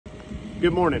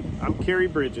Good morning, I'm Kerry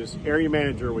Bridges, Area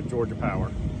Manager with Georgia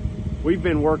Power. We've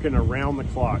been working around the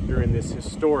clock during this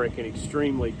historic and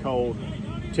extremely cold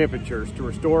temperatures to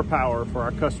restore power for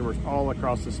our customers all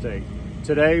across the state.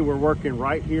 Today we're working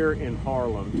right here in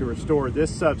Harlem to restore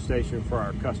this substation for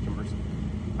our customers.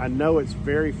 I know it's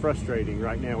very frustrating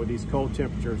right now with these cold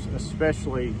temperatures,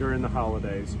 especially during the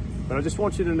holidays, but I just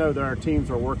want you to know that our teams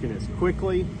are working as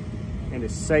quickly and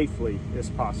as safely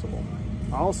as possible.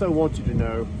 I also want you to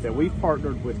know that we've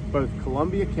partnered with both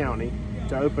Columbia County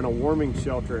to open a warming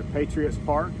shelter at Patriots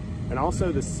Park and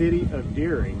also the City of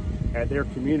Deering at their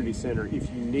community center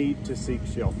if you need to seek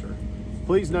shelter.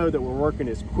 Please know that we're working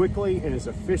as quickly and as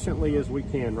efficiently as we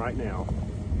can right now,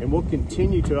 and we'll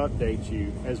continue to update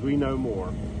you as we know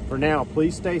more. For now,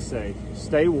 please stay safe,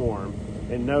 stay warm,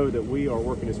 and know that we are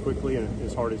working as quickly and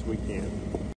as hard as we can.